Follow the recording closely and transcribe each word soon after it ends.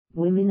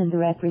Women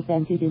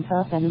underrepresented in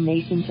top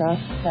animation jobs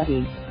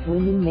study.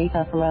 Women make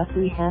up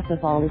roughly half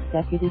of all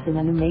executives in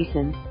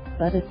animation,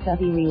 but a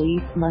study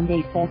released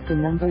Monday says the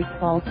numbers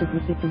fall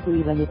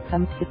significantly when it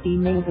comes to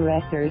female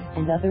directors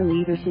and other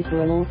leadership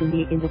roles in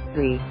the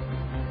industry.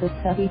 The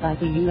study by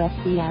the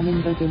USC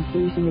Annenberg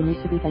Inclusion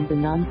Initiative and the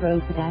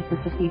non-profit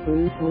advocacy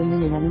group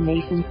Women in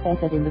Animation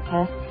said that in the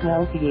past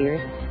 12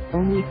 years,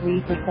 only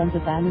 3%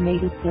 of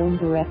animated film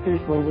directors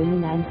were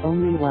women and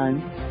only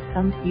one,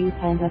 Fu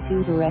Panda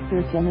 2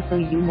 director Jennifer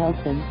Yuh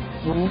Nelson,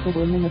 was a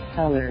woman of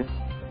color.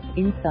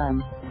 In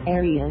some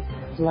areas,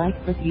 like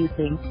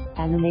producing,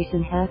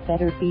 animation has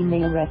better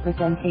female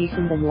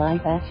representation than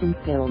live-action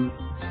films.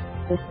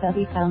 The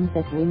study found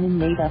that women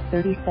made up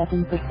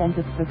 37%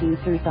 of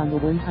producers on the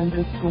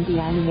 120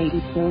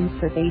 animated films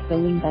surveyed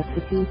going back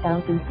to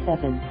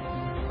 2007.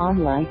 On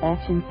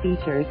live-action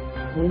features,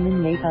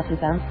 women make up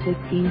about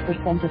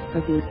 15% of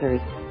producers.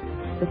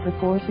 The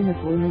proportion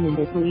of women in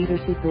this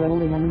leadership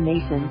role in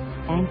animation,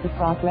 and the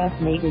progress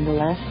made in the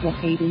last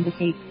decade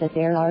indicates that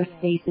there are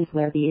spaces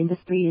where the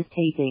industry is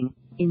taking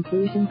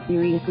inclusion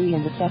seriously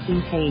and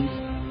affecting change,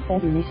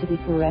 said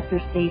Initiative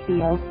Director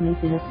Stacy L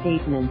in a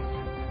statement.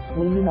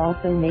 Women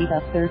also made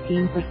up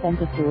 13%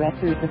 of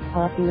directors of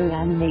popular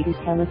animated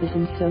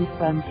television shows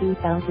from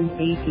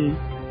 2018,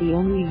 the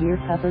only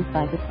year covered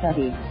by the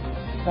study.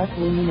 But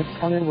women of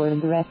color were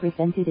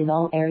underrepresented in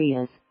all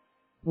areas.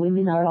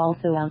 Women are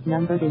also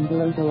outnumbered in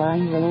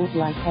below-the-line roles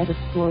like head of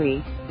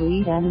story,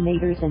 lead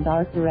animators and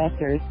art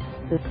directors,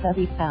 the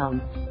study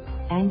found.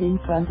 And in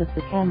front of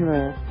the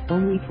camera,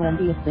 only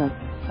 20 of the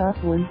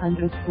top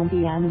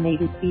 120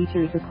 animated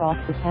features across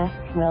the past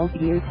 12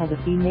 years had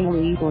a female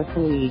lead or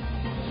co-lead.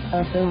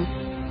 Of those,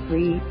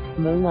 3,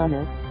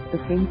 Moana, The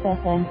Princess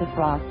and the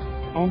Frog,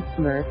 and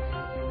Smurfs,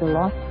 The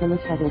Lost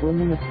Village had a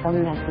woman of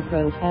color as the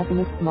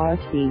protagonist.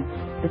 Marge Dean,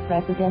 the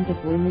president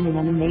of Women in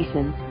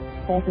Animation,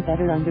 says a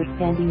better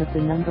understanding of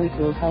the numbers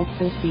will help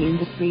push the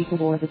industry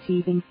toward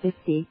achieving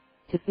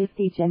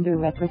 50-50 gender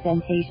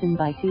representation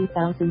by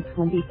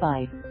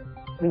 2025.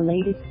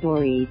 Related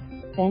stories.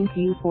 Thank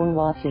you for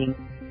watching.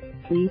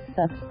 Please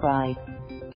subscribe.